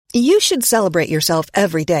You should celebrate yourself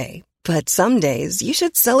every day, but some days you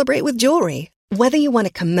should celebrate with jewelry. Whether you want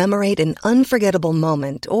to commemorate an unforgettable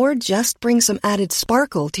moment or just bring some added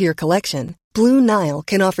sparkle to your collection, Blue Nile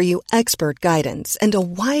can offer you expert guidance and a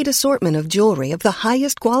wide assortment of jewelry of the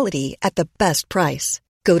highest quality at the best price.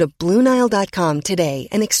 Go to BlueNile.com today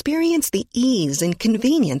and experience the ease and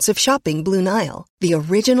convenience of shopping Blue Nile, the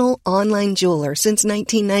original online jeweler since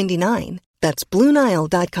 1999. That's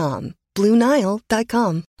BlueNile.com.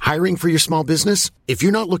 BlueNile.com. Hiring for your small business? If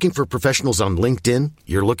you're not looking for professionals on LinkedIn,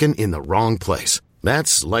 you're looking in the wrong place.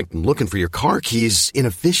 That's like looking for your car keys in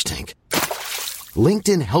a fish tank.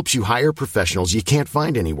 LinkedIn helps you hire professionals you can't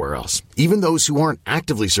find anywhere else, even those who aren't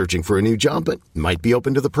actively searching for a new job but might be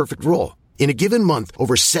open to the perfect role. In a given month,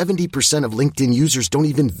 over 70% of LinkedIn users don't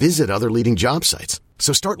even visit other leading job sites.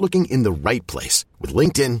 So start looking in the right place. With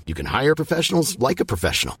LinkedIn, you can hire professionals like a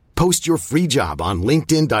professional. Post your free job on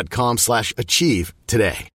linkedin.com/achieve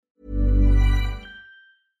today.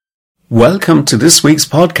 Welcome to this week's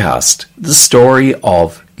podcast, the story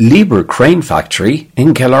of Liebherr Crane Factory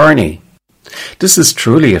in Killarney. This is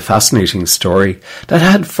truly a fascinating story that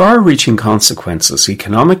had far-reaching consequences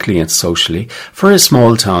economically and socially for a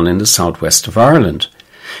small town in the southwest of Ireland.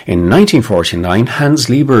 In 1949, Hans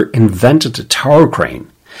Liebherr invented the tower crane,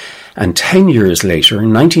 and 10 years later,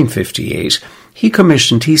 in 1958, he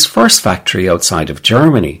commissioned his first factory outside of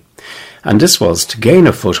Germany, and this was to gain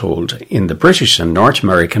a foothold in the British and North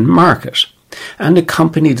American market. And the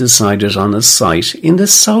company decided on a site in the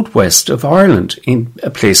southwest of Ireland, in a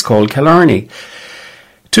place called Killarney,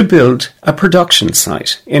 to build a production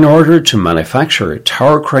site in order to manufacture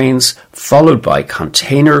tower cranes, followed by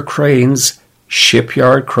container cranes,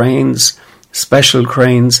 shipyard cranes, special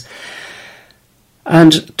cranes.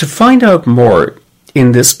 And to find out more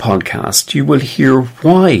in this podcast, you will hear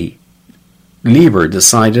why Liebherr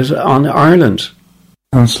decided on Ireland.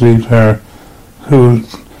 Hans Liebherr, who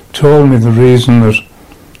told me the reason that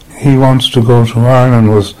he wants to go to Ireland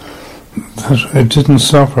was that it didn't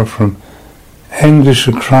suffer from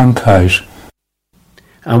Englische Krankheit.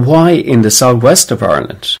 And why in the southwest of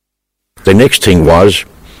Ireland? The next thing was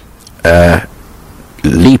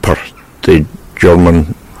Liebherr, the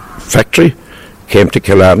German factory, came to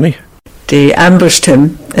Killarney. They ambushed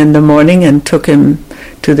him in the morning and took him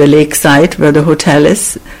to the lakeside where the hotel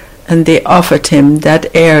is, and they offered him that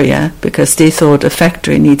area because they thought a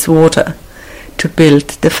factory needs water to build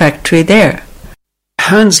the factory there.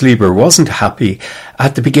 Hans Liebherr wasn't happy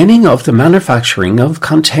at the beginning of the manufacturing of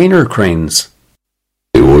container cranes.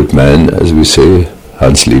 The old man, as we say,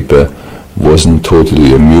 Hans Liebherr, wasn't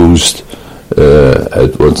totally amused.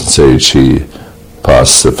 At one stage he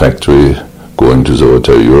passed the factory going to the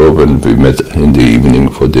Hotel Europe, and we met in the evening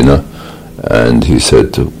for dinner, and he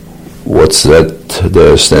said, "What's that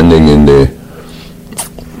they're standing in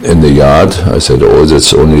the yard?" I said, "Oh,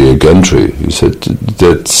 that's only a gantry." He said,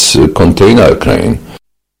 "That's a container crane."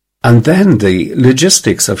 And then the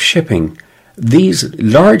logistics of shipping these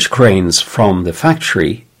large cranes from the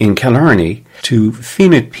factory in Killarney to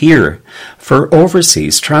Finet Pier for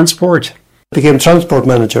overseas transport. I became transport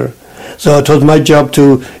manager, so it was my job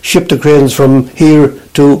to ship the cranes from here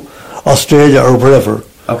to Australia or wherever.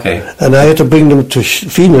 Okay. And I had to bring them to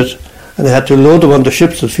Finet, and I had to load them on the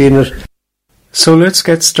ships at Finet. So let's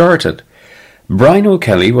get started. Brian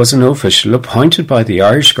O'Kelly was an official appointed by the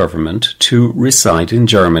Irish government to reside in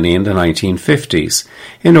Germany in the 1950s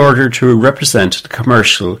in order to represent the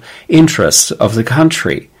commercial interests of the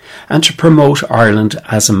country and to promote Ireland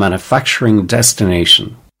as a manufacturing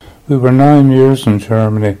destination. We were 9 years in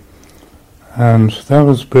Germany, and that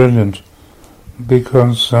was brilliant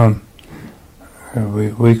because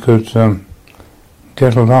we could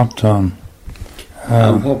get a lot done.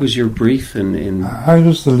 What was your brief in? I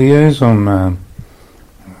was the liaison man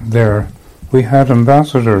there. We had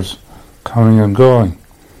ambassadors coming and going,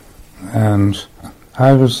 and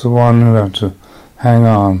I was the one who had to hang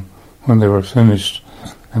on when they were finished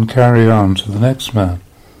and carry on to the next man.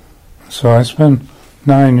 So I spent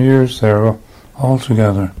 9 years there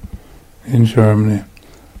altogether in Germany.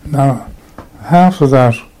 Now, half of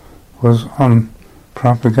that was on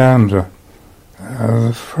propaganda.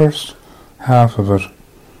 The first half of it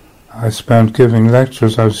I spent giving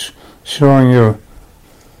lectures. I was showing you.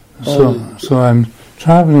 So I'm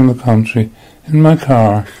travelling the country in my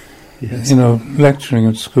car, yes, lecturing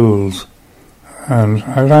at schools, and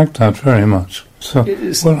I liked that very much. So,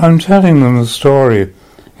 well, I'm telling them the story,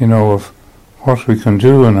 of what we can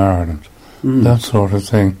do in Ireland, that sort of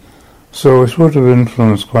thing. So it would have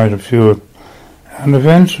influenced quite a few. And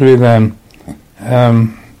eventually then,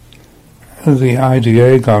 the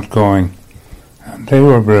IDA got going, and they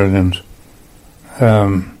were brilliant.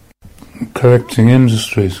 collecting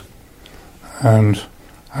industries. And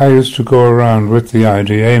I used to go around with the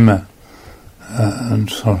IDA man and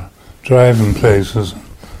sort of driving places,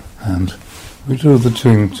 and we do the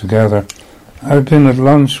thing together. I've been at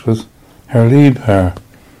lunch with Herr Liebherr,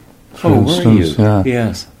 for instance. Were you? Yeah.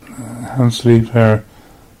 Yes. Hans Liebherr,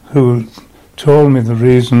 who told me the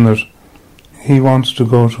reason that he wants to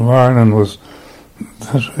go to Ireland was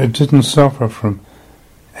that it didn't suffer from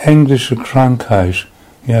Englische Krankheit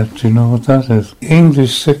yet. Do you know what that is?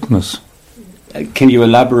 English sickness. Can you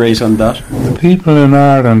elaborate on that? The people in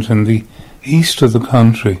Ireland, in the east of the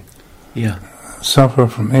country, suffer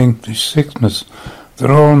from English sickness.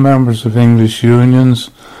 They're all members of English unions.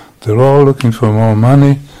 They're all looking for more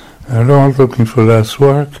money. They're all looking for less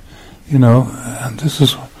work, and this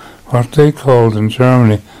is what they called in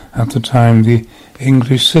Germany at the time the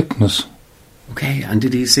English sickness. Okay, and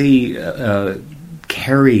did he see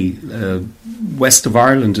Kerry, west of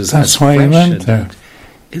Ireland, as That's why he went there.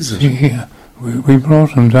 Is it? We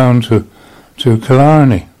brought him down to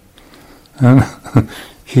Killarney, and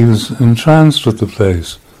he was entranced with the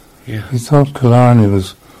place. Yeah. He thought Killarney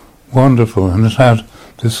was wonderful, and it had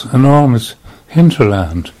this enormous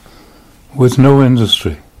hinterland with no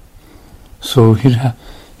industry. So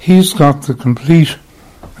he's got the complete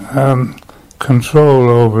control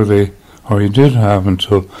over or he did have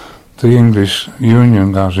until the English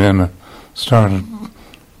Union got in and started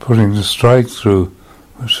putting the strike through,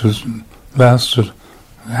 which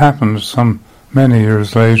happened many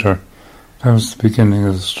years later. That was the beginning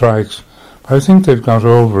of the strikes. But I think they've got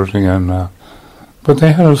over it again now. But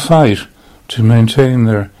they had a fight to maintain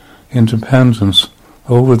their independence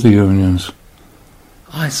over the unions.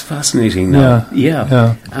 Oh, it's fascinating now.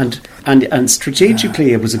 Yeah. And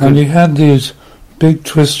strategically it was a good... And he had these big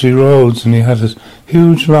twisty roads, and he had his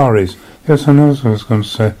huge lorries. Yes, I know what I was going to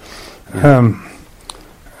say.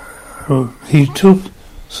 He took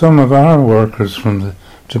some of our workers from the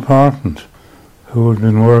department who had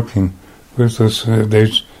been working with us.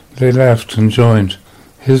 They left and joined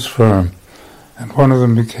his firm, and one of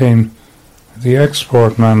them became the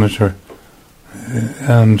export manager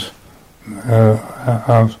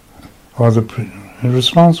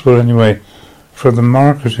responsible anyway for the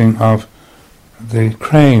marketing of the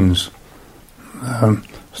cranes.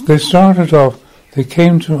 They started off. They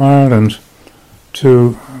came to Ireland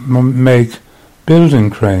to make building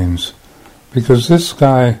cranes, because this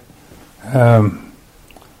guy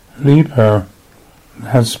Liebherr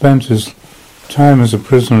had spent his time as a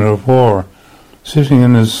prisoner of war sitting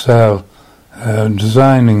in his cell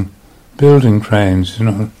designing building cranes,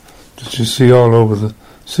 that you see all over the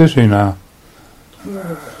city now.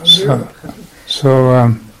 So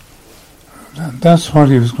that's what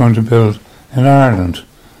he was going to build in Ireland,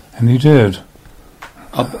 and he did.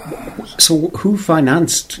 So who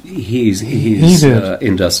financed his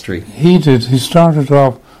industry? He did. He started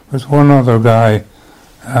off with one other guy,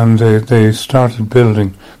 and they started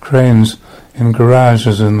building cranes in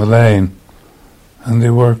garages in the lane, and they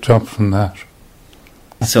worked up from that.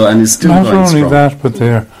 So, and it's still not going only strong. that, but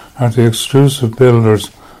they are the exclusive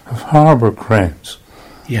builders of harbour cranes.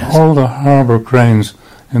 Yes. All the harbour cranes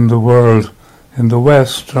in the world, in the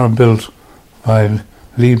West, are built by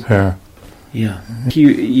Liebherr. Yeah.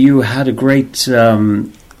 You had a great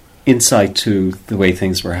insight to the way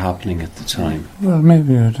things were happening at the time. Well,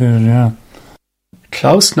 maybe I did, yeah.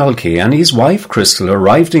 Klaus Nolke and his wife Crystal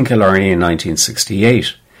arrived in Killarney in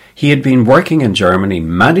 1968. He had been working in Germany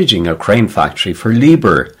managing a crane factory for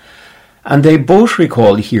Liebherr, and they both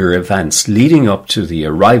recall here events leading up to the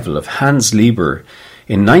arrival of Hans Liebherr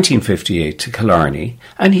in 1958 to Killarney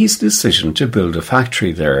and his decision to build a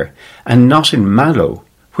factory there, and not in Mallow,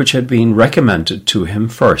 which had been recommended to him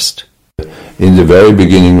first. In the very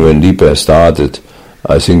beginning, when Liebherr started,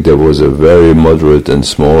 I think there was a very moderate and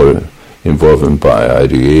small involvement by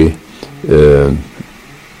IDA,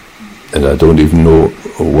 and I don't even know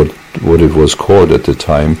what it was called at the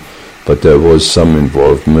time, but there was some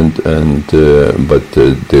involvement, and but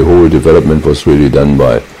the whole development was really done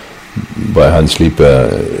by Hans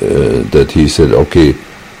Liebherr. That he said, okay,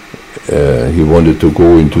 he wanted to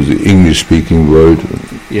go into the English-speaking world.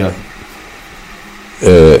 Yeah.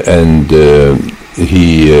 And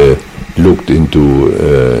he looked into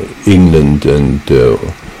England and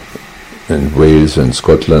Wales and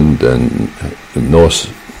Scotland and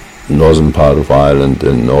northern part of Ireland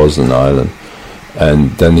and Northern Ireland,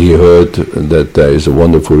 and then he heard that there is a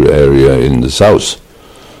wonderful area in the south.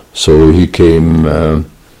 So he came,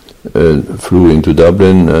 flew into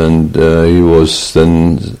Dublin, and he was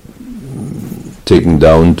then taken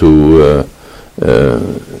down to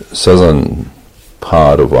southern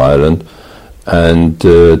part of Ireland, and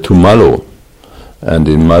to Mallow. And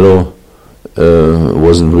in Mallow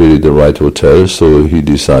wasn't really the right hotel, so he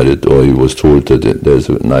decided, or he was told that there's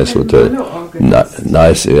a nice hotel,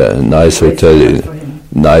 nice hotel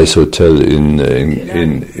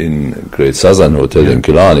in Great Southern Hotel in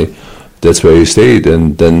Killarney. That's where he stayed,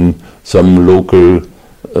 and then some local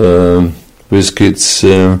whiz kids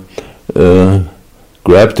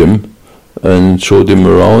grabbed him and showed him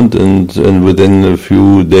around, and within a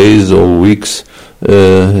few days or weeks,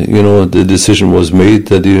 the decision was made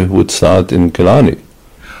that he would start in Killarney.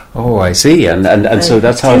 Oh, I see, and so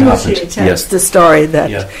that's how it happened. Yes, the story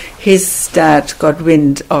that his dad got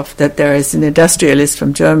wind of that there is an industrialist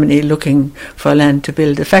from Germany looking for land to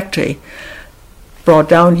build a factory, brought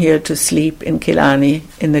down here to sleep in Killarney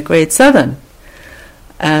in the Great Southern.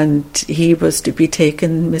 And he was to be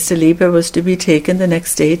taken, Mr. Lieber was to be taken the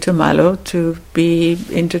next day to Mallow to be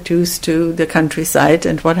introduced to the countryside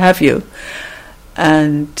and what have you.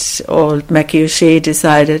 And old Mackie O'Shea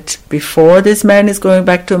decided, before this man is going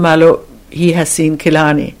back to Mallow, he has seen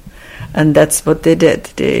Killarney. And that's what they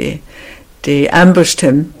did. They ambushed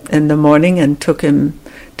him in the morning and took him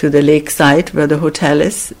to the lakeside where the hotel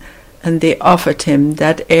is, and they offered him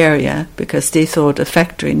that area because they thought a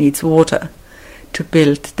factory needs water, to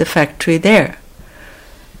build the factory there.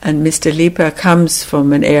 And Mr. Lieber comes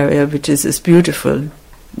from an area which is as beautiful,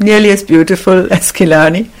 nearly as beautiful as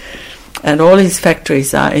Killarney, and all his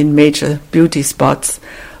factories are in major beauty spots.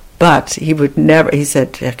 But he would never, he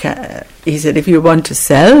said, if you want to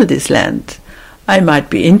sell this land, I might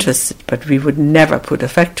be interested, but we would never put a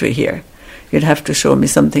factory here. You'd have to show me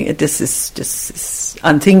something. This is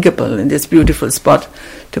unthinkable in this beautiful spot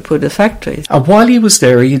to put a factory. And while he was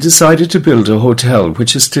there, he decided to build a hotel,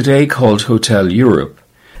 which is today called Hotel Europe.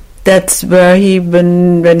 That's where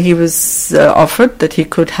when he was offered that he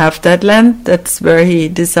could have that land, that's where he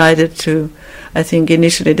decided to, I think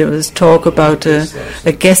initially there was talk about a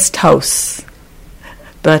guest house.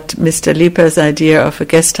 But Mr. Lieber's idea of a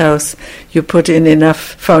guest house, you put in enough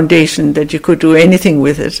foundation that you could do anything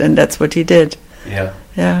with it, and that's what he did. Yeah.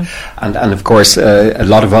 Yeah. And of course, a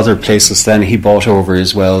lot of other places then he bought over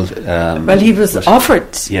as well. Well, he was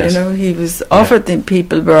offered, yes. He was offered, and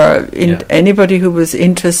people were, anybody who was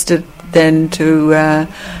interested then to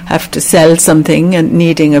have to sell something and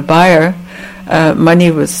needing a buyer.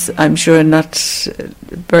 Money was, I'm sure, not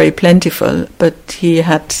very plentiful, but he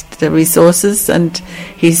had the resources and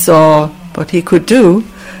he saw what he could do,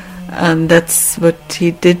 and that's what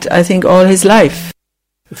he did, I think, all his life.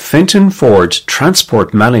 Fintan Ford,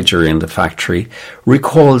 transport manager in the factory,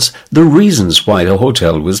 recalls the reasons why the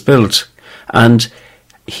hotel was built, and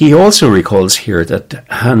he also recalls here that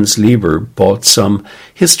Hans Lieber bought some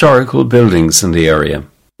historical buildings in the area.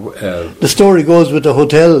 The story goes with the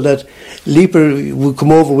hotel that Lieber would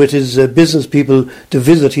come over with his business people to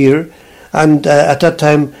visit here, and at that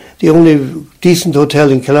time the only decent hotel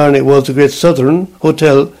in Killarney was the Great Southern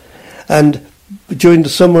Hotel, and during the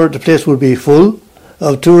summer the place would be full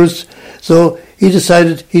of tourists, so he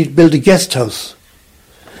decided he'd build a guest house,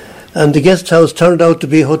 and the guest house turned out to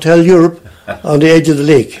be Hotel Europe on the edge of the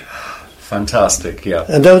lake. Fantastic, yeah.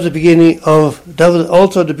 And that was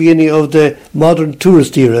also the beginning of the modern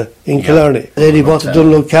tourist era in Killarney. And then he bought the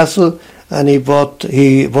Dunlow Castle, and he bought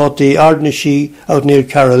the Ardnashee out near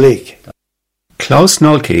Cara Lake. Klaus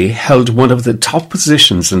Nolke held one of the top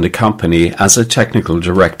positions in the company as a technical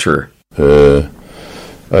director. I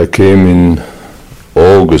came in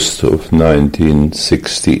August of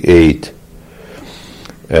 1968,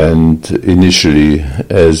 and initially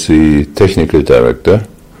as the technical director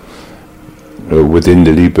within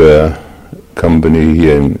the Lieber company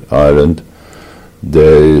here in Ireland.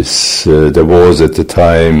 There was at the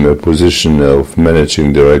time a position of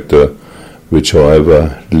managing director, which,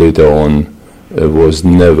 however, later on was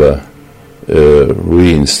never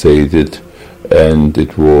reinstated, and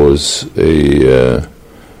it was a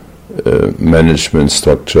management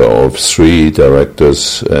structure of 3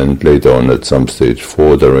 directors, and later on at some stage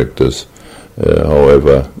 4 directors.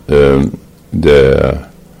 However,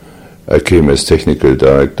 I came as technical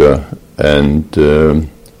director, and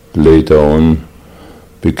later on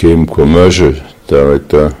became commercial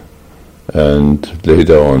director, and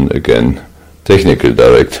later on again technical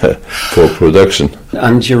director for production.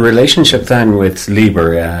 And your relationship then with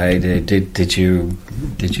Lieber, did you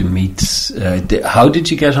meet? How did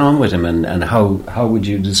you get on with him, and how would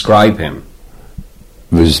you describe him?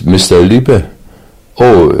 With Mr. Lieber?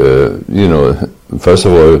 First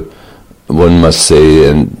of all, one must say,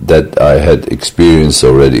 and that I had experience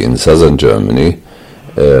already in southern Germany,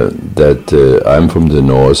 that I'm from the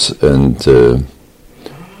north, and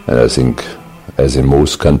I think as in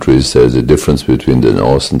most countries, there's a difference between the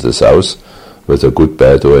north and the south, whether good,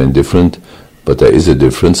 bad, or indifferent. But there is a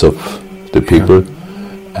difference of the people,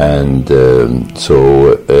 and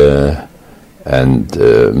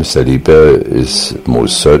Mr. Lieper is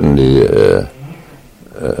most certainly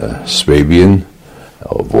Swabian,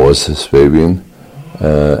 or was a Swabian,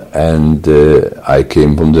 and I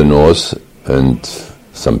came from the north, and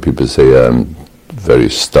some people say I'm very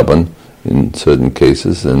stubborn in certain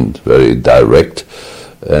cases and very direct,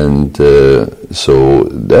 and so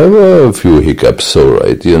there were a few hiccups, all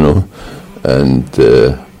right, and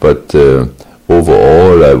but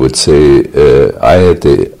overall I would say I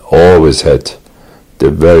always had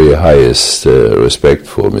the very highest respect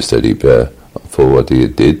for Mr. Lieper, for what he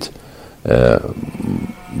did,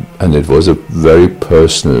 and it was a very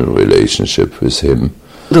personal relationship with him.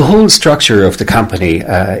 The whole structure of the company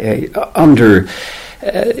under,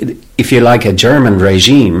 if you like, a German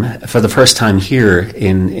regime for the first time here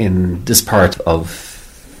in this part of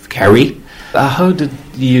Kerry. How did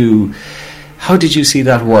you see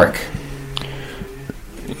that work?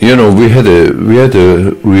 We had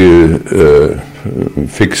a real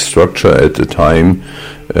fixed structure at the time.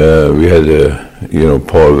 We had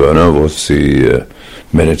Paul Werner was the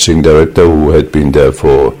managing director, who had been there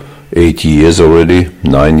for 8 years already,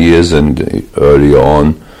 9 years, and early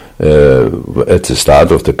on at the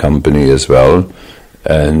start of the company as well.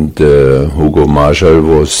 And Hugo Marschall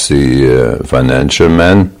was the financial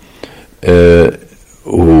man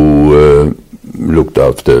who looked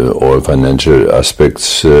after all financial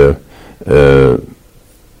aspects,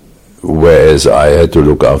 whereas I had to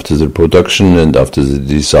look after the production and after the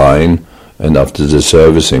design and after the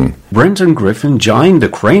servicing. Brendan Griffin joined the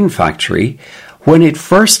crane factory when it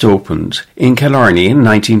first opened in Killarney in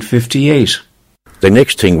 1958. The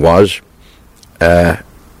next thing was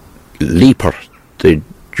Lieper, the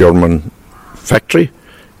German factory,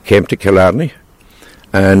 came to Killarney,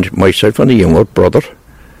 and myself and a younger brother,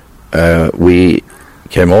 we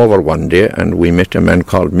came over one day and we met a man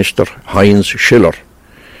called Mr. Heinz Schiller,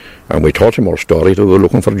 and we told him our story that we were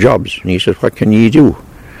looking for jobs, and he said, "What can you do?"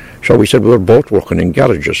 So we said we were both working in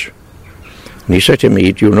garages. And he said to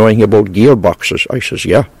me, "Do you know anything about gearboxes?" I says,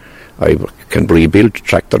 "Yeah, I can rebuild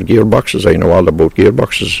tractor gearboxes. I know all about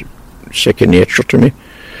gearboxes, second nature to me."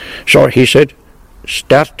 So he said,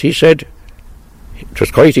 "Start," he said. It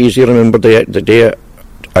was quite easy. I remember the day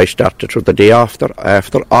I started. It was the day after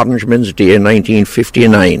Orangeman's Day in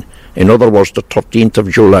 1959. In other words, the 13th of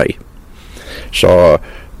July. So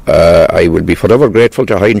I will be forever grateful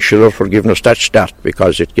to Heinz Schiller for giving us that start,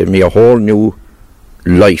 because it gave me a whole new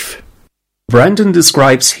life. Brendan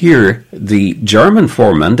describes here the German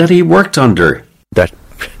foreman that he worked under.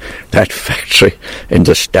 That factory in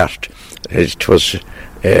the start, it was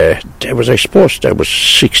I suppose there was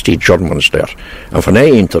 60 Germans there, and when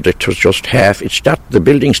I entered it was just half. The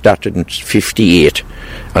building started in 58,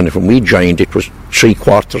 and when we joined it was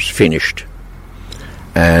 3/4 finished,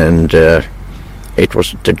 and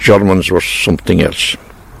the Germans were something else.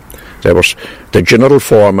 The general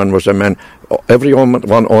foreman was a man.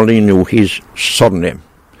 Everyone only knew his surname.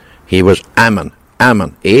 He was Amann,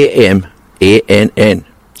 A-M-A-N-N,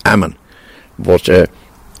 Amann. But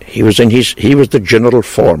he was the general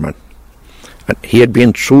foreman, and he had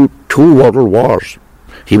been through 2 world wars.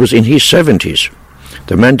 He was in his 70s.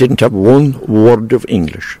 The man didn't have one word of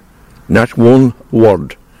English, not one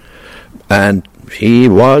word, and he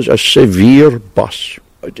was a severe boss.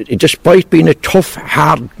 Despite being a tough,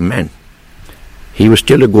 hard man, he was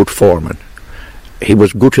still a good foreman. He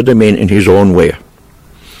was good to the men in his own way.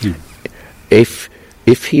 If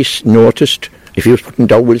he noticed, if he was putting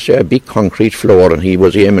down, we'll say, a big concrete floor, and he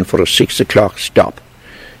was aiming for a 6 o'clock stop,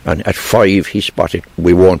 and at 5 he spotted,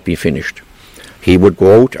 we won't be finished, he would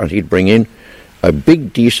go out and he'd bring in a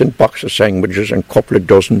big decent box of sandwiches and a couple of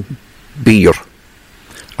dozen beer,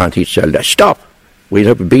 and he'd say, "Stop,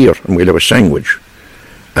 we'll have a beer and we'll have a sandwich."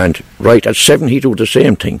 And right at 7 he'd do the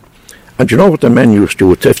same thing. And you know what the men used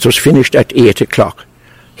to do? If it was finished at 8 o'clock,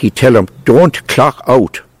 he'd tell them, "Don't clock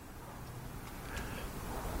out.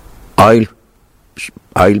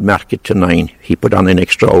 I'll mark it to 9. He put on an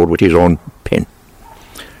extra hour with his own pen.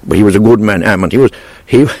 But he was a good man, Amann.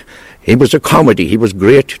 He was a comedy. He was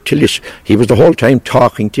great to listen. He was the whole time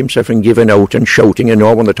talking to himself and giving out and shouting, and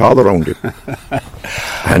no one at all around him.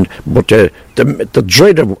 But the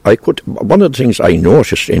dread of one of the things I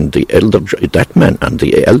noticed in that man and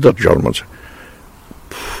the elder Germans,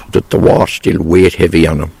 that the war still weighed heavy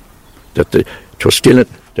on them. That it was still,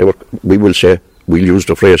 they were, we will say, we'll use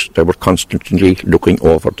the phrase, they were constantly looking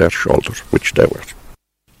over their shoulders, which they were.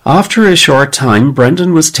 After a short time,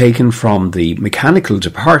 Brendan was taken from the mechanical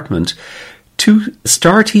department to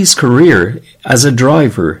start his career as a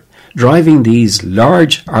driver, driving these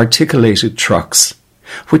large articulated trucks,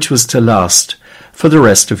 which was to last for the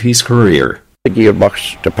rest of his career. The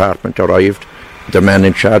gearbox department arrived. The man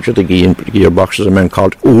in charge of the gearbox is a man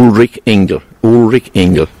called Ulrich Engel.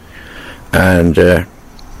 And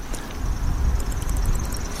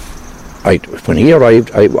when he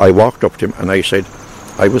arrived, I walked up to him and I said,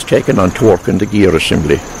 I was taken on to work in the gear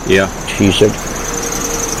assembly. Yeah. He said,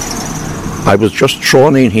 I was just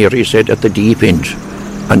thrown in here, he said, at the deep end,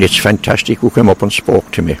 and it's fantastic. Who came up and spoke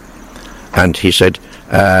to me. And he said,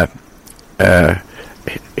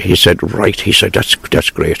 right, he said, that's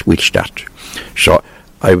great, we'll start. So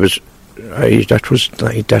that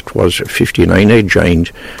was 59 I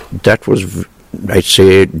joined. That was, I'd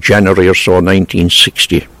say, January or so,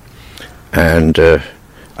 1960. And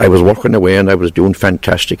I was working away and I was doing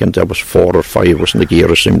fantastic, and there was 4 or 5 was in the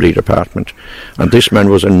gear assembly department. And this man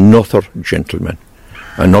was another gentleman,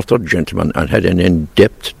 and had an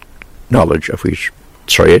in-depth knowledge of his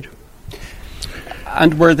trade.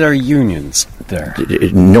 And were there unions there?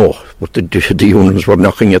 No, but the unions were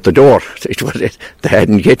knocking at the door. They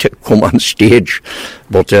hadn't yet come on stage.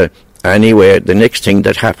 But anyway, the next thing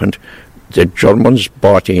that happened, the Germans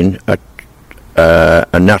bought in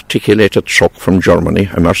an articulated truck from Germany,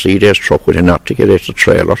 a Mercedes truck with an articulated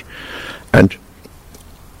trailer, and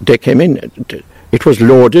they came in. It was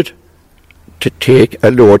loaded to take a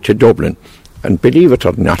load to Dublin, and believe it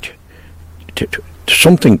or not,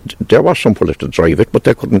 there was some fellow to drive it, but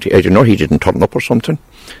they couldn't. He didn't turn up or something,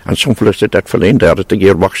 and some fellow said, that fellow in there at the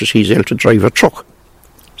gearboxes, he's able to drive a truck.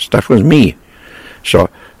 So that was me. So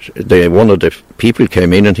one of the people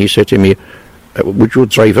came in and he said to me, would you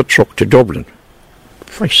drive a truck to Dublin?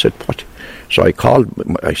 I said, what? So I called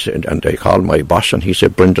my boss, and he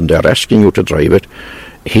said, Brendan, they're asking you to drive it.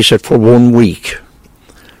 He said, for 1 week,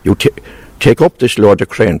 you take up this load of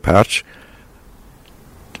crane parts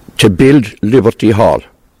to build Liberty Hall.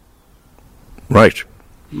 Right.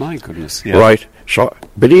 My goodness, yeah. Right. So,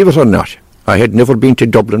 believe it or not, I had never been to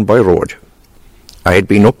Dublin by road. I had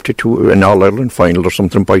been up to an All-Ireland final or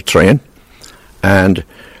something by train. And,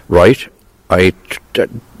 right, they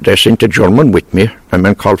sent a German with me, a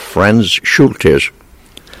man called Franz Schultes.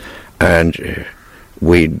 And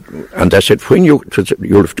they said, when you'll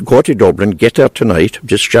have to go to Dublin, get there tonight,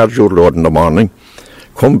 discharge your load in the morning,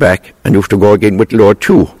 come back, and you have to go again with load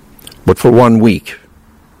 2, but for 1 week.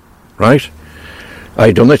 Right?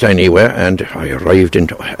 I done it anyway, and I arrived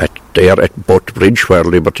there at Buttbridge, where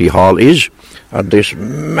Liberty Hall is, and this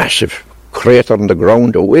massive crater in the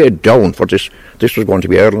ground away down, for this was going to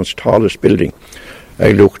be Ireland's tallest building.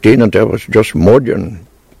 I looked in and there was just mud and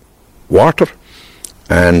water,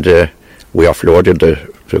 and we offloaded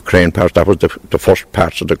the crane parts. That was the first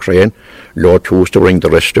parts of the crane. Load 2 was to bring the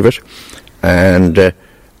rest of it, and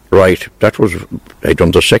right, I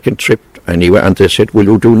done the second trip anyway, and they said, will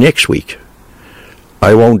you do next week?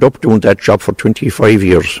 I wound up doing that job for 25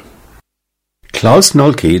 years. Klaus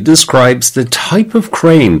Nolke describes the type of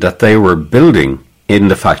crane that they were building in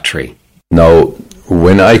the factory. Now,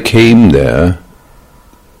 when I came here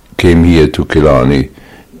to Killarney,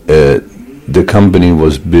 the company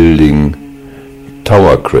was building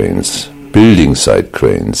tower cranes, building site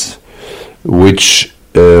cranes, which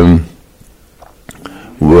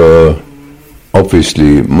were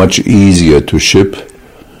obviously much easier to ship,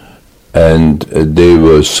 and they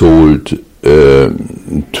were sold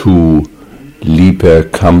to Liebherr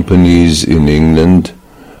companies in England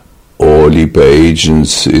or Liebherr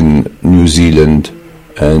agents in New Zealand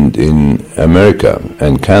and in America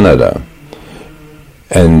and Canada.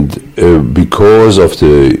 And because of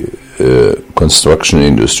the construction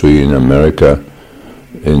industry in America,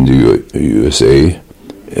 in the USA,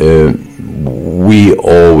 we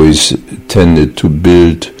always tended to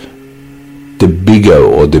build the bigger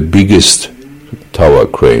or the biggest tower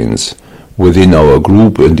cranes within our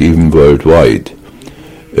group and even worldwide,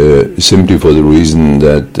 simply for the reason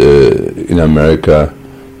that in America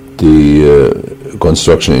the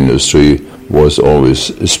construction industry was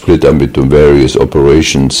always split up into various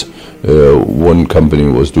operations. One company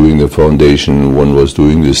was doing the foundation, one was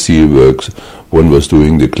doing the steelworks, one was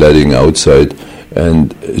doing the cladding outside,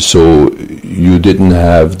 and so you didn't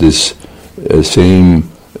have this same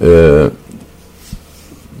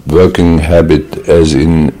working habit as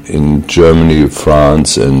in Germany,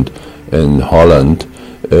 France, and Holland,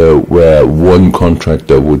 where one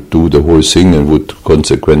contractor would do the whole thing and would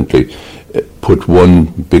consequently put one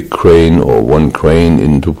big crane or one crane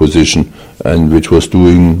into position, and which was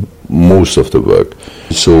doing most of the work.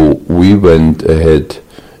 So we went ahead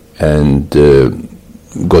and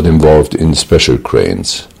got involved in special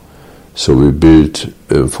cranes. So we built,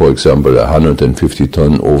 for example, a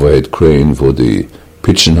 150-ton overhead crane for the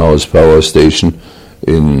Pigeon House power station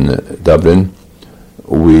in Dublin.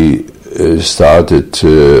 We started,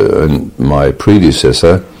 and my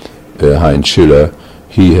predecessor, Heinz Schiller,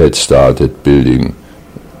 he had started building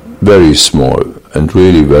very small and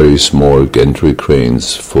really very small gantry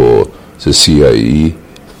cranes for the CIE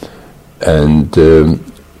and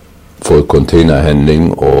for container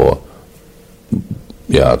handling or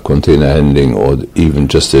even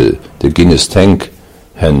just the Guinness tank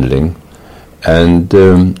handling. And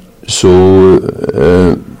so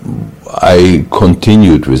I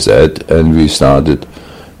continued with that, and we started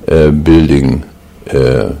building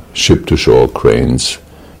ship-to-shore cranes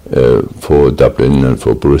for Dublin and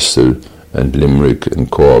for Bristol and Limerick and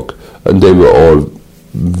Cork, and they were all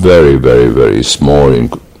very, very, very small in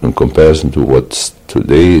comparison to what's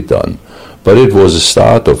today done. But it was a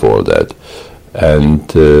start of all that,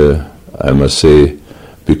 and I must say,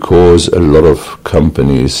 because a lot of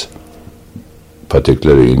companies,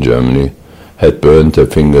 particularly in Germany, had burned their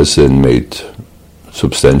fingers and made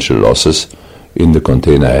substantial losses in the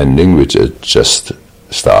container handling, which had just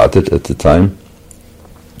started at the time.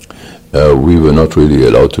 We were not really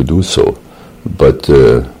allowed to do so, but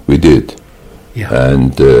we did. Yeah.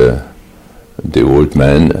 And the old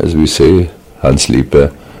man, as we say, Hans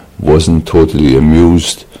Lieper, wasn't totally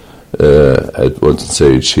amused. At one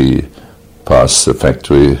stage he passed the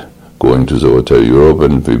factory going to the Hotel Europe,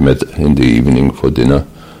 and we met in the evening for dinner,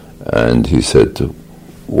 and he said,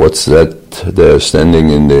 "What's that there standing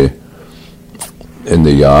in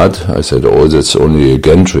the yard?" I said, "Oh, that's only a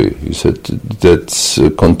gantry." He said, "That's a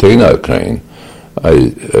container crane."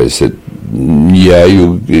 I said, "Yeah,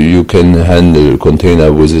 you can handle a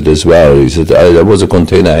container with it as well." He said, "There was a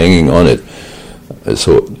container hanging on it."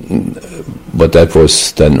 So, but that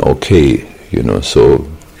was then okay, so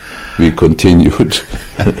we continued.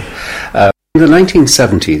 In the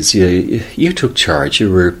 1970s, you took charge,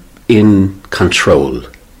 you were in control,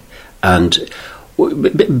 and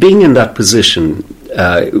being in that position,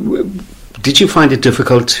 did you find it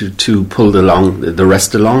difficult to pull the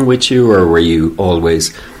rest along with you, or were you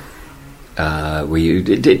always,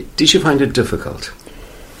 did you find it difficult?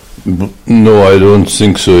 No, I don't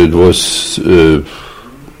think so. It was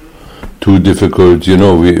too difficult.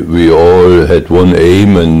 We all had one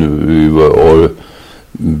aim, and we were all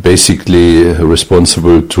basically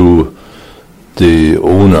responsible to the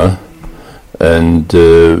owner, and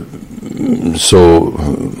so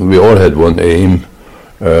we all had one aim.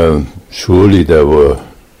 Surely there were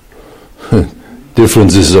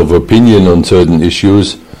differences of opinion on certain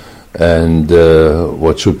issues, and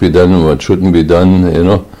what should be done and what shouldn't be done,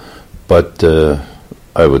 But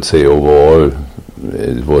I would say overall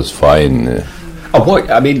it was fine.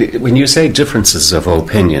 When you say differences of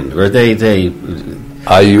opinion, were they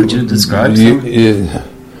could you describe them?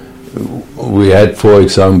 We had, for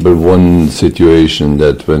example, one situation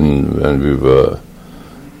that when we were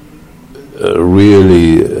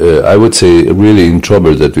really, I would say, really in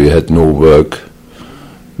trouble, that we had no work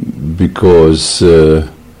because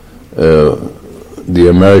the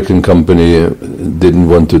American company didn't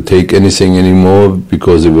want to take anything anymore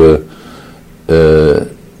because they were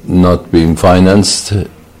not being financed,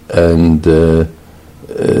 and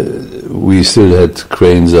we still had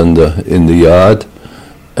cranes in the yard,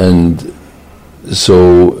 and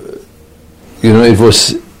so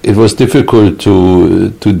it was difficult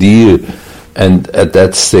to deal. And at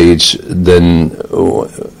that stage, then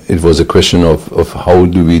it was a question of how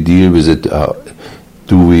do we deal with it?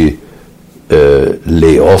 Do we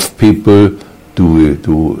lay off people? Do we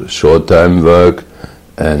do short-time work,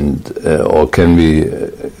 and or can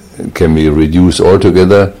we reduce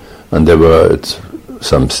altogether? And there were at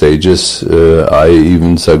some stages I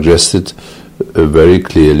even suggested very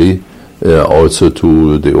clearly also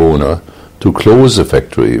to the owner to close the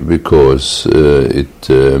factory because it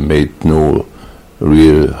made no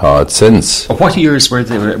real hard sense. What years were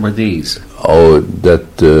these? Oh, that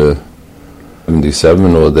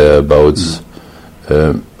 77 or thereabouts.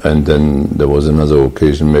 And then there was another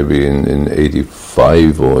occasion, maybe in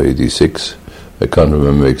 85 or 86. I can't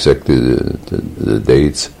remember exactly the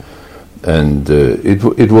dates. And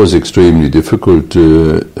it was extremely difficult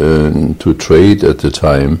to trade at the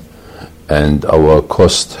time, and our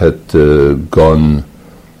cost had gone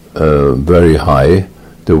very high.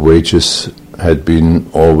 The wages had been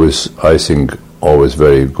always, I think, always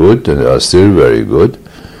very good, and are still very good.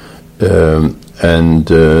 And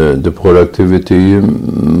the productivity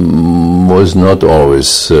was not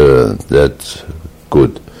always that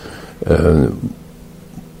good,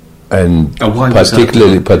 and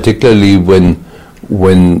particularly when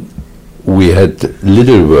we had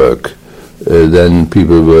little work, then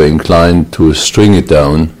people were inclined to string it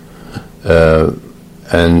down,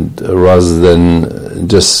 and rather than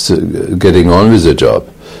just getting on with the job.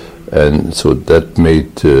 And so that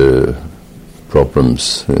made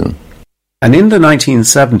problems. And in the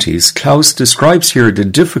 1970s, Klaus describes here the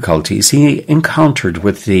difficulties he encountered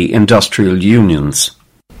with the industrial unions.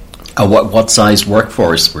 What size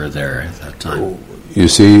workforce were there at that time? You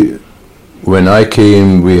see, when I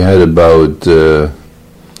came, we had about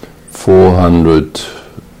 400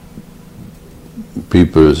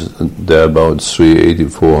 people, thereabouts 380,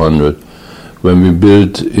 400. When we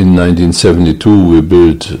built in 1972, we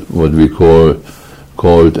built what we called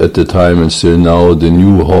at the time and still now the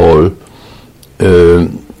new hall.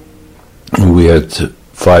 We had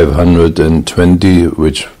 520,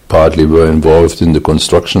 which partly were involved in the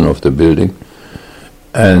construction of the building.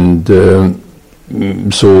 And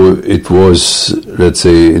so it was, let's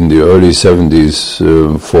say, in the early 70s,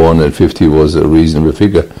 450 was a reasonable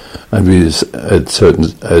figure. And we, at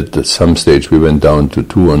some stage, we went down to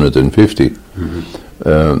 250,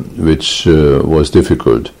 which was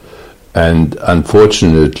difficult. And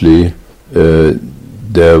unfortunately,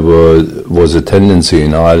 there was a tendency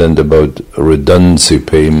in Ireland about redundancy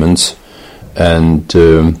payments, and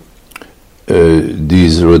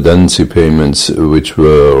these redundancy payments, which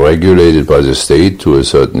were regulated by the state to a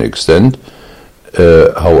certain extent,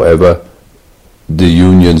 however, the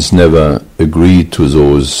unions never agreed to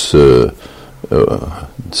those 3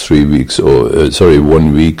 weeks, or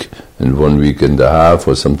 1 week and 1 week and a half,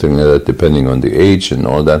 or something like that, depending on the age and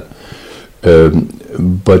all that.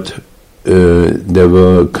 But there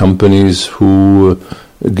were companies who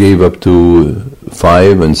gave up to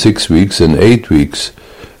 5 and 6 weeks and 8 weeks.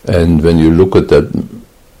 And when you look at that,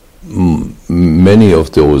 many of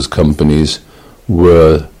those companies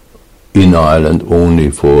were in Ireland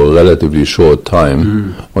only for a relatively short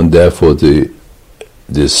time, and therefore the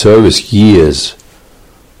service years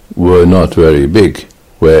were not very big,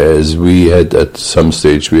 whereas we had at some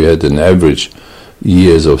stage, we had an average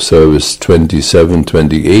years of service 27,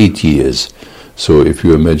 28 years. So if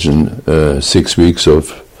you imagine 6 weeks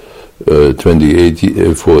of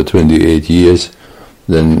 28 for 28 years,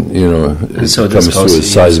 then so it comes to a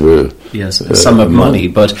sizable sum of money.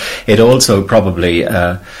 But it also probably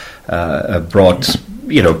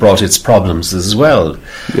brought its problems as well.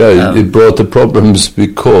 Yeah, it brought the problems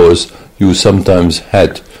because you sometimes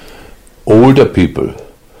had older people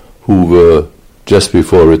who were just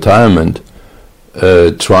before retirement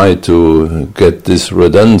try to get this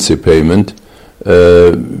redundancy payment,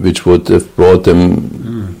 which would have brought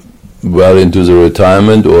them well into the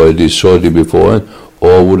retirement, or at least shortly before,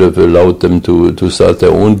 or would have allowed them to start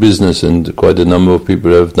their own business, and quite a number of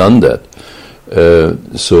people have done that.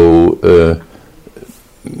 So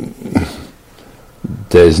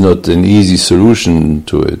there is not an easy solution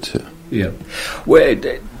to it. Yeah. Well,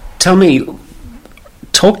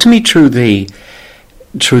 talk to me through the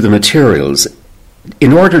materials.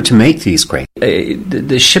 In order to make these cranes,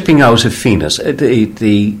 the shipping out of Fenit,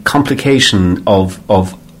 the complication of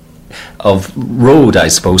road, I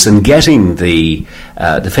suppose, and getting the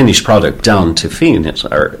finished product down to Fenit,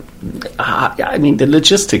 the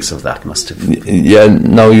logistics of that must have. Yeah.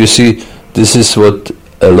 Now you see, this is what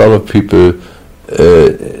a lot of people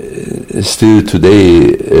still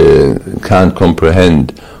today can't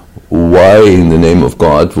comprehend. Why, in the name of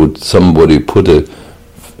God, would somebody put a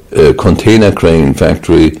container crane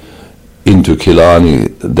factory into Killarney,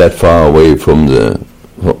 that far away from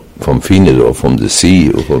Fenit, or from the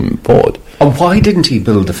sea, or from port? And why didn't he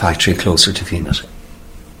build the factory closer to Fenit,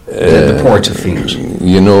 the port of Fenit?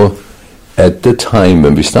 At the time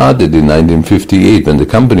when we started in 1958, when the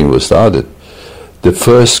company was started, the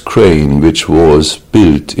first crane which was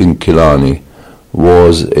built in Killarney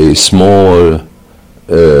was a small,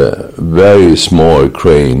 very small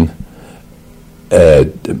crane,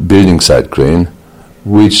 building site crane,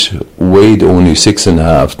 which weighed only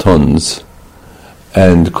 6.5 tons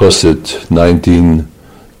and costed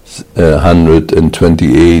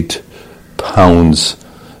 1,928 pounds,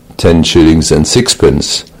 10 shillings and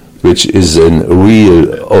sixpence, which is a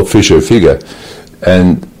real official figure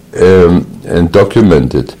and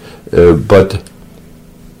documented. But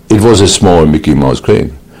it was a small Mickey Mouse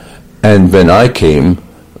crane. And when I came,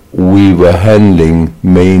 we were handling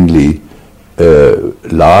mainly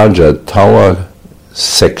larger tower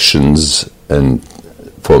sections and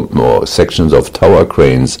more sections of tower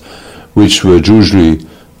cranes, which were usually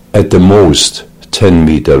at the most 10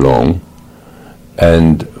 meter long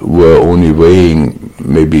and were only weighing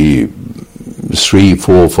maybe 3,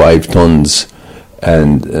 4, 5 tons,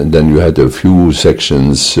 and then you had a few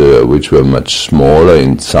sections which were much smaller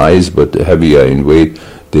in size but heavier in weight.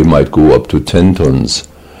 They might go up to 10 tons,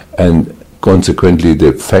 and consequently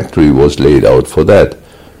the factory was laid out for that.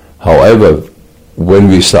 However, when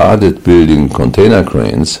we started building container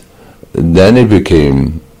cranes, then it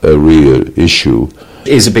became a real issue.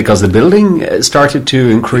 Is it because the building started to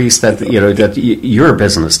increase that your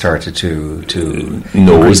business started to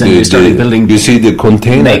increase, and you started building? You see, the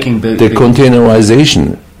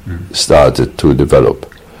containerization started to develop.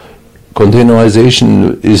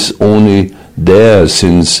 Containerization is only there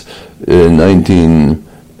since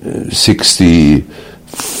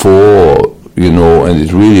 1964, and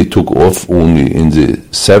it really took off only in the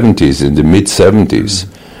 70s, in the mid 70s.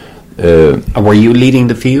 Were you leading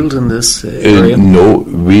the field in this area? No,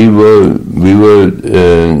 we were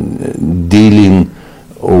dealing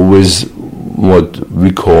with what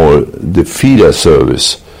we call the feeder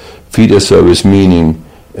service. Feeder service meaning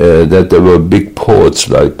that there were big ports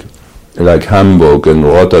like Hamburg and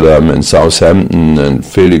Rotterdam and Southampton, and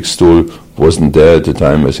Felixstowe wasn't there at the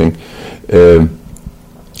time, I think.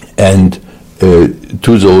 And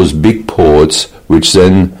to those big ports, which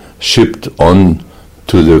then shipped on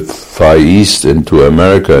to the Far East and to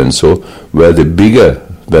America, and so where the bigger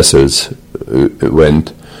vessels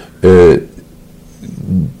went, the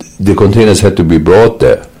containers had to be brought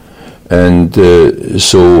there. And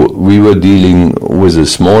so we were dealing with the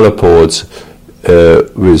smaller ports,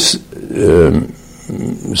 with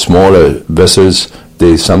smaller vessels.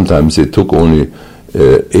 Sometimes they took only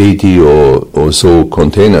 80 or so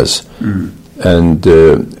containers. And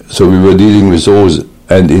so we were dealing with those.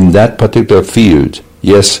 And in that particular field,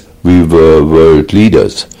 yes, we were world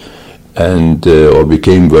leaders, and or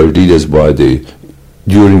became world leaders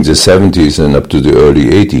during the 70s and up to the early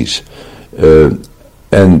 80s.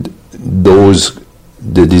 And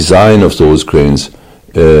the design of those cranes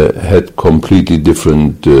had completely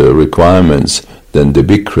different requirements than the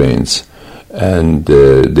big cranes, and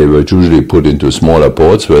they were usually put into smaller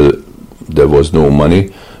ports where there was no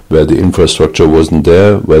money, where the infrastructure wasn't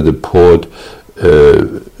there, where the port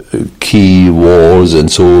key walls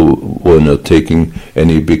and so were not taking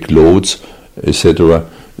any big loads, etc.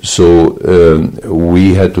 So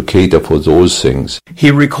we had to cater for those things.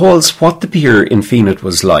 He recalls what the pier in Fenit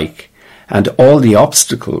was like and all the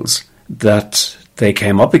obstacles that they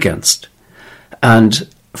came up against, and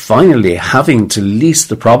finally having to lease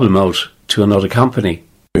the problem out to another company.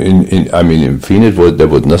 In Fenit there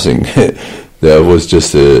was nothing. There was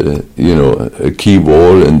just a key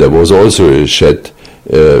wall, and there was also a shed,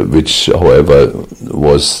 which, however,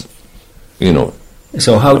 was,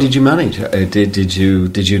 So how did you manage? Did you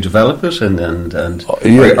develop it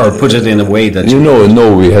or put it in a way that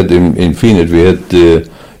No. We had in Fenit. We had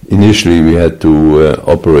initially we had to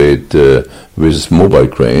operate with mobile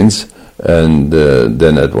cranes, and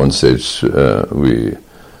then at one stage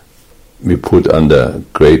we put under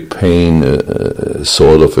great pain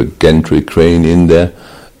sort of a gantry crane in there,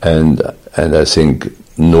 and I think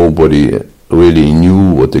nobody really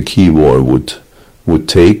knew what the key wall would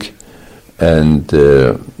take, and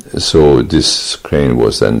so this crane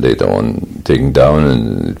was then later on taken down,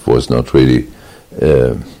 and it was not really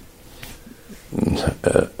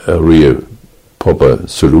a real proper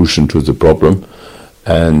solution to the problem,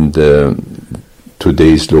 and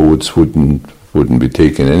today's loads wouldn't be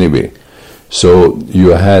taken anyway. So you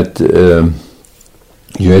had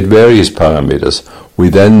various parameters. We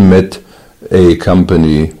then met a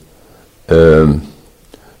company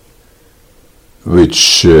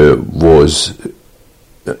which was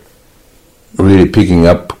really picking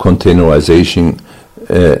up containerization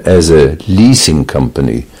as a leasing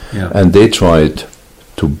company, and they tried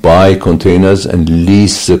to buy containers and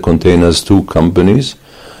lease the containers to companies,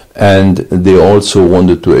 and they also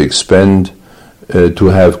wanted to expand to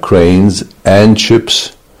have cranes and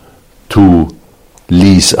ships to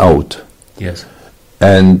lease out. Yes.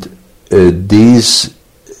 And these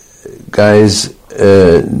guys,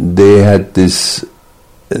 they had to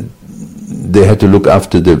look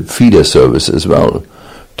after the feeder service as well,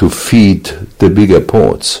 to feed the bigger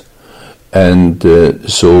ports. And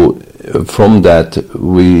so from that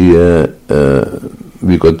we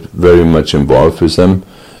got very much involved with them,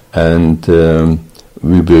 and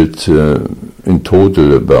we built in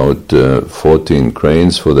total about 14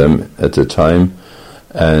 cranes for them at the time,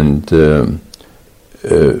 and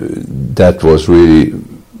that was really,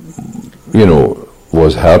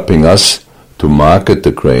 was helping us to market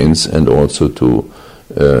the cranes and also to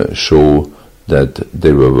show that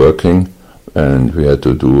they were working, and we had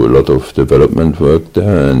to do a lot of development work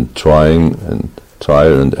there and trying, and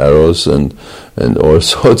trial and errors and all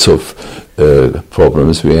sorts of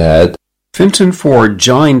problems we had. Fintan Ford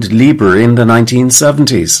joined Liebherr in the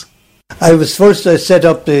 1970s. I set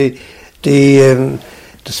up the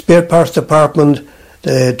spare parts department,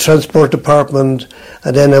 the transport department,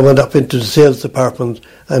 and then I went up into the sales department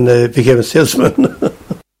and became a salesman.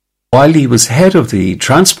 While he was head of the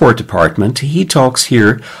transport department, he talks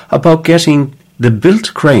here about getting the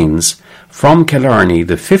built cranes from Killarney,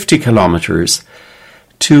 the 50 kilometres,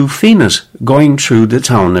 to Fenit, going through the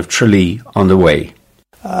town of Tralee on the way.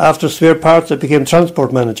 After spare parts, I became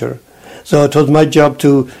transport manager. So it was my job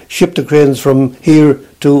to ship the cranes from here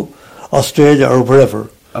to Australia or wherever.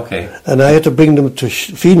 Okay. And I had to bring them to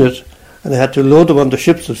Fenit, and I had to load them on the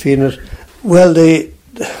ships at Fenit. Well,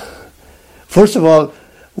 first of all,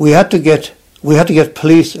 we had to get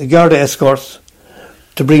police, Garda escorts,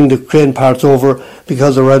 to bring the crane parts over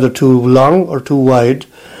because they were either too long or too wide.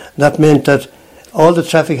 And that meant that all the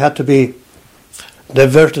traffic had to be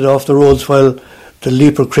diverted off the roads while the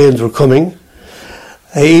Liebherr cranes were coming.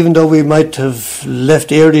 Even though we might have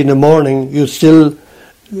left early in the morning, you still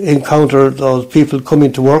encounter those people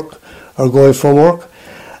coming to work or going from work.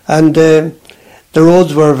 And the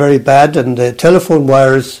roads were very bad, and the telephone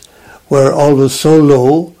wires were always so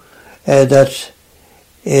low that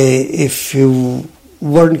if you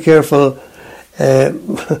weren't careful,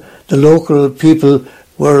 the local people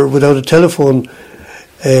were without a telephone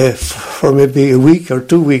for maybe a week or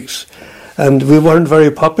 2 weeks, and we weren't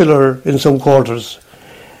very popular in some quarters.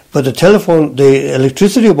 But the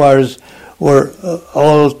electricity wires were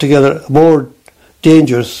altogether a more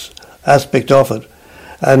dangerous aspect of it,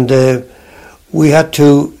 and we had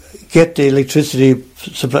to get the electricity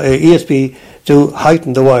supply, ESP, to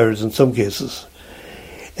heighten the wires in some cases.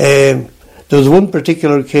 There was one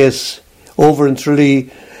particular case over in Tralee.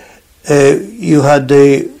 You had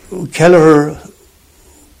the Kelleher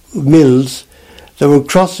mills that were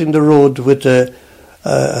crossing the road with a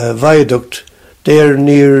viaduct there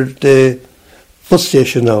near the bus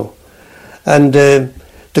station now. And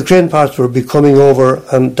the crane parts were coming over,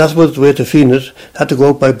 and that was the way to Fenit. Had to go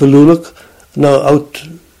out by Balloonach, now out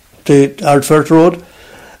the Ardfert Road.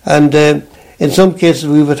 And in some cases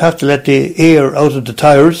we would have to let the air out of the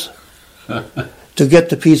tyres to get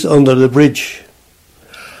the piece under the bridge.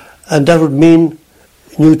 And that would mean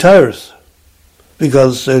new tyres,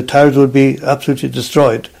 because tyres would be absolutely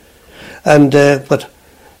destroyed. And but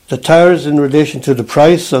the tyres in relation to the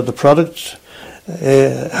price of the product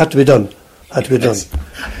had to be done.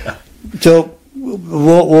 So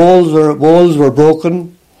walls were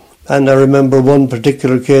broken, and I remember one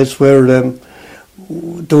particular case where there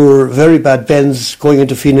were very bad bends going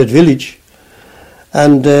into Fenit village,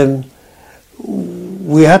 and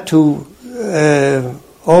we had to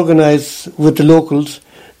organise with the locals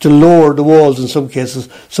to lower the walls in some cases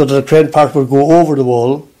so that the crane part would go over the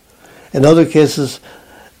wall. In other cases,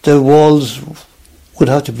 the walls would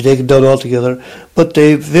have to be taken down altogether. But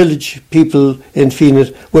the village people in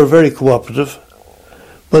Fenit were very cooperative,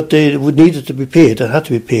 but they would needed to be paid, and had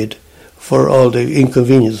to be paid for all the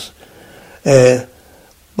inconvenience. But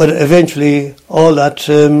eventually all that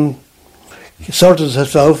sorted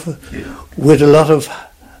itself out with a lot of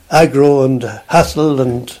aggro and hassle,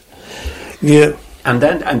 and yeah. And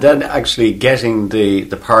then actually getting the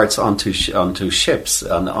parts onto ships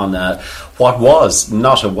on what was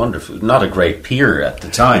not a great pier at the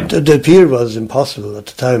time. The pier was impossible at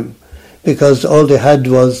the time, because all they had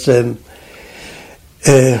was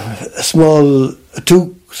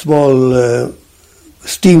two small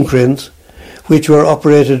steam cranes, which were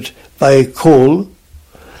operated by coal,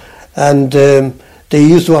 and they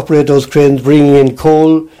used to operate those cranes bringing in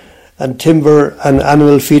coal and timber and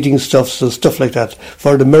animal feeding stuffs and stuff like that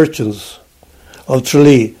for the merchants of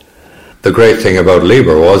Tralee. The great thing about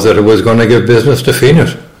Liebherr was that it was going to give business to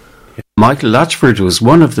Fenit. Michael Latchford was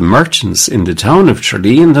one of the merchants in the town of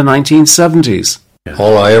Tralee in the 1970s.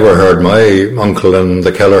 All I ever heard my uncle and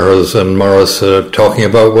the Kellehers and Morris talking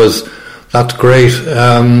about was, that's great,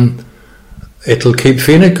 it'll keep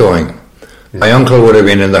Fenit going. My uncle would have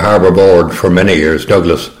been in the Harbour Board for many years,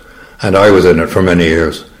 Douglas, and I was in it for many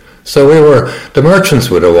years. So the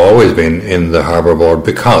merchants would have always been in the Harbour Board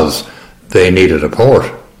because they needed a port.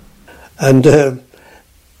 And the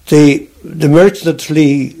merchants at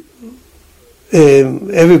Tralee,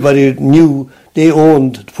 everybody knew they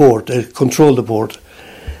owned the port, they controlled the port.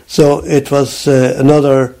 So it was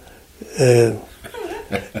another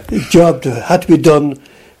job that had to be done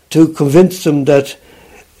to convince them that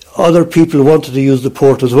other people wanted to use the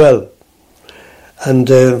port as well. And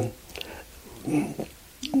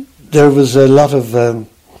there was a lot of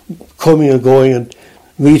coming and going and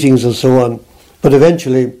meetings and so on But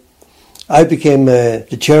eventually, I became the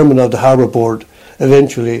chairman of the Harbour Board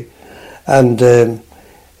eventually, and a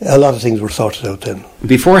lot of things were sorted out then.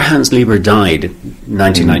 Before Hans Lieber died in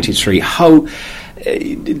 1993,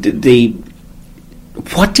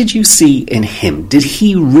 what did you see in him? Did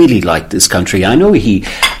he really like this country? I know he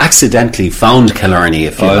accidentally found Killarney,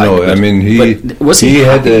 if you like. No, I mean, he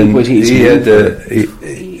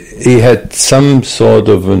had some sort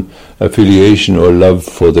of an affiliation or love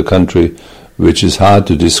for the country, which is hard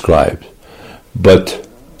to describe. But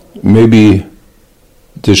maybe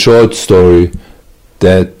the short story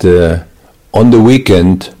that on the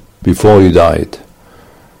weekend before he died,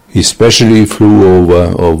 he specially flew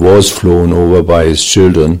over, or was flown over by his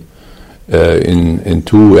children in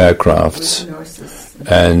two aircrafts,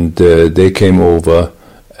 and they came over,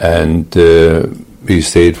 and he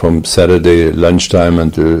stayed from Saturday lunchtime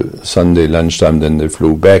until Sunday lunchtime. Then they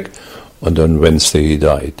flew back, and on Wednesday he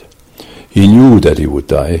died. He knew that he would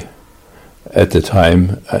die at the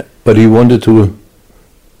time, but he wanted to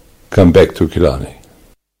come back to Killarney.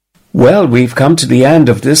 Well, we've come to the end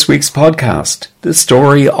of this week's podcast, the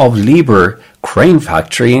story of Lieber Crane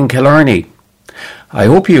Factory in Killarney. I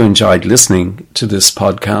hope you enjoyed listening to this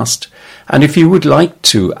podcast, and if you would like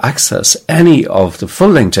to access any of the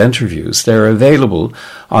full-length interviews, they're available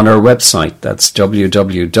on our website. That's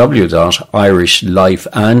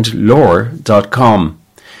www.irishlifeandlore.com.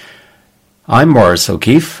 I'm Maurice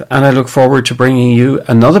O'Keefe, and I look forward to bringing you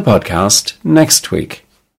another podcast next week.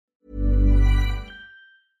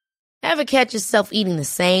 Ever catch yourself eating the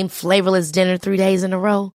same flavorless dinner 3 days in a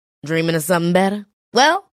row? Dreaming of something better?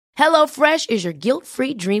 Well, HelloFresh is your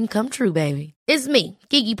guilt-free dream come true, baby. It's me,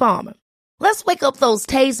 Keke Palmer. Let's wake up those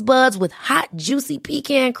taste buds with hot, juicy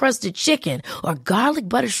pecan-crusted chicken or garlic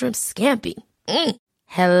butter shrimp scampi.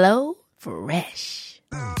 HelloFresh.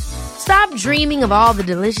 Stop dreaming of all the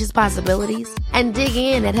delicious possibilities and dig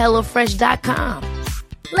in at HelloFresh.com.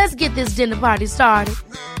 Let's get this dinner party started.